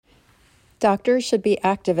Doctors should be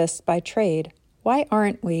activists by trade. Why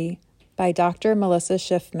aren't we? By Dr. Melissa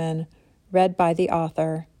Schiffman, read by the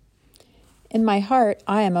author. In my heart,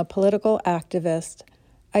 I am a political activist.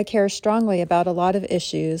 I care strongly about a lot of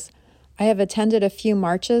issues. I have attended a few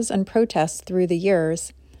marches and protests through the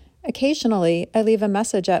years. Occasionally, I leave a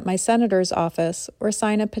message at my senator's office or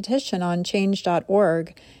sign a petition on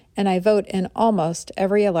change.org, and I vote in almost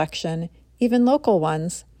every election, even local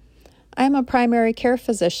ones. I am a primary care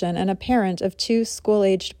physician and a parent of 2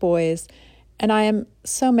 school-aged boys, and I am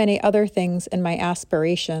so many other things in my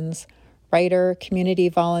aspirations: writer, community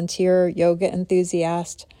volunteer, yoga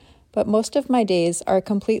enthusiast. But most of my days are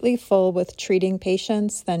completely full with treating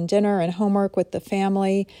patients, then dinner and homework with the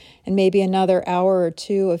family, and maybe another hour or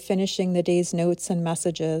 2 of finishing the day's notes and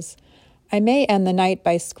messages. I may end the night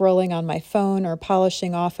by scrolling on my phone or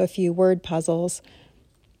polishing off a few word puzzles.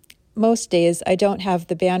 Most days, I don't have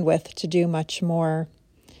the bandwidth to do much more.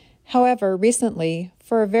 However, recently,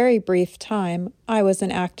 for a very brief time, I was an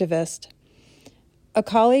activist. A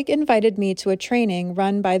colleague invited me to a training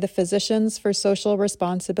run by the Physicians for Social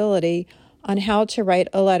Responsibility on how to write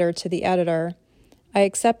a letter to the editor. I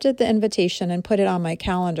accepted the invitation and put it on my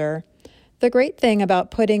calendar. The great thing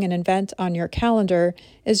about putting an event on your calendar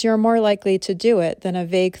is you're more likely to do it than a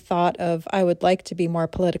vague thought of, I would like to be more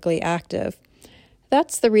politically active.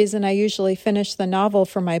 That's the reason I usually finish the novel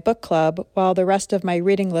for my book club while the rest of my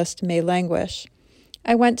reading list may languish.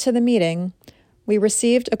 I went to the meeting. We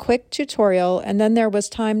received a quick tutorial, and then there was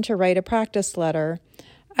time to write a practice letter.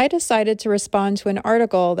 I decided to respond to an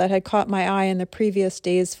article that had caught my eye in the previous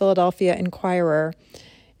day's Philadelphia Inquirer.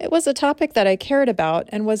 It was a topic that I cared about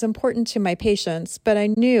and was important to my patients, but I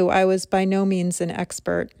knew I was by no means an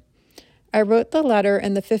expert. I wrote the letter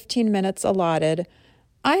in the 15 minutes allotted.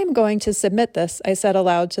 I am going to submit this, I said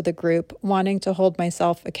aloud to the group, wanting to hold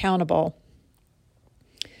myself accountable.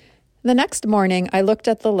 The next morning, I looked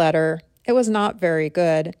at the letter. It was not very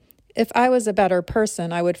good. If I was a better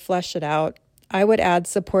person, I would flesh it out. I would add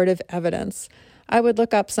supportive evidence. I would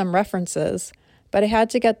look up some references. But I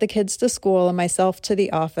had to get the kids to school and myself to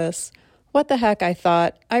the office. What the heck, I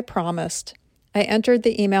thought. I promised. I entered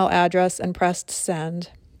the email address and pressed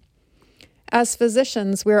send. As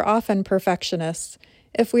physicians, we are often perfectionists.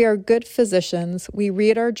 If we are good physicians, we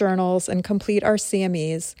read our journals and complete our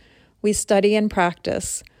CMEs. We study and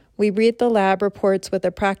practice. We read the lab reports with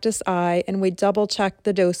a practiced eye, and we double-check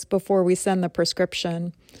the dose before we send the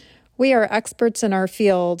prescription. We are experts in our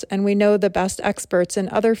field, and we know the best experts in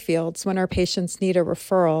other fields when our patients need a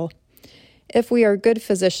referral. If we are good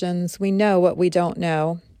physicians, we know what we don't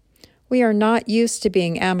know. We are not used to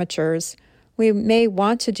being amateurs. We may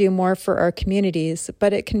want to do more for our communities,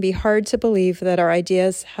 but it can be hard to believe that our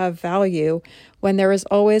ideas have value when there is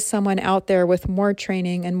always someone out there with more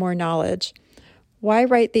training and more knowledge. Why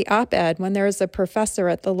write the op-ed when there is a professor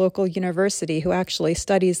at the local university who actually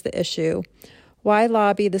studies the issue? Why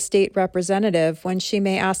lobby the state representative when she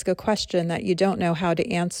may ask a question that you don't know how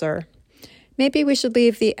to answer? Maybe we should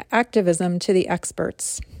leave the activism to the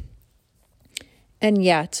experts. And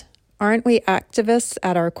yet, aren't we activists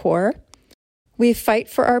at our core? We fight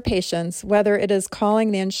for our patients, whether it is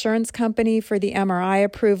calling the insurance company for the MRI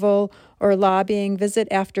approval or lobbying visit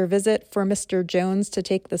after visit for Mr. Jones to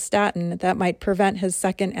take the statin that might prevent his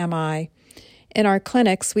second MI. In our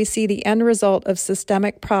clinics, we see the end result of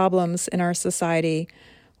systemic problems in our society.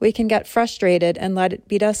 We can get frustrated and let it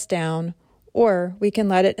beat us down, or we can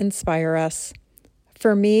let it inspire us.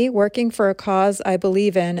 For me, working for a cause I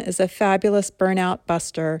believe in is a fabulous burnout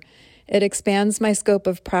buster. It expands my scope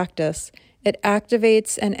of practice. It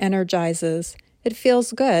activates and energizes. It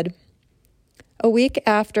feels good. A week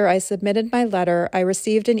after I submitted my letter, I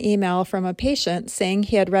received an email from a patient saying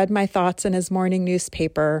he had read my thoughts in his morning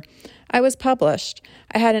newspaper. I was published.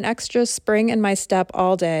 I had an extra spring in my step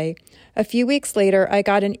all day. A few weeks later, I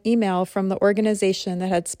got an email from the organization that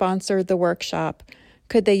had sponsored the workshop.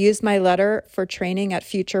 Could they use my letter for training at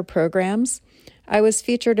future programs? I was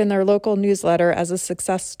featured in their local newsletter as a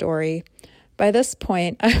success story. By this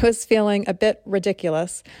point, I was feeling a bit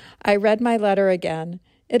ridiculous. I read my letter again.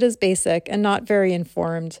 It is basic and not very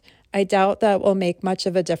informed. I doubt that will make much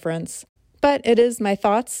of a difference. But it is my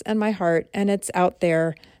thoughts and my heart, and it's out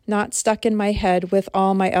there, not stuck in my head with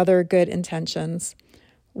all my other good intentions.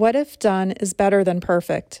 What if done is better than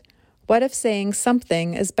perfect? What if saying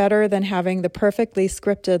something is better than having the perfectly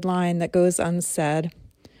scripted line that goes unsaid?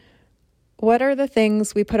 What are the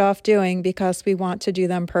things we put off doing because we want to do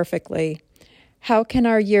them perfectly? How can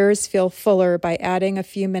our years feel fuller by adding a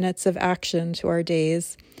few minutes of action to our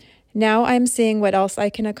days? Now I'm seeing what else I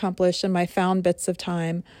can accomplish in my found bits of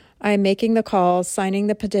time. I am making the calls, signing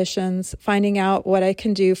the petitions, finding out what I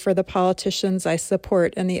can do for the politicians I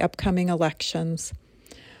support in the upcoming elections.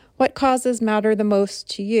 What causes matter the most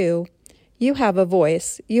to you? You have a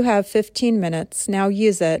voice. You have 15 minutes. Now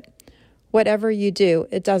use it. Whatever you do,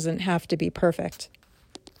 it doesn't have to be perfect.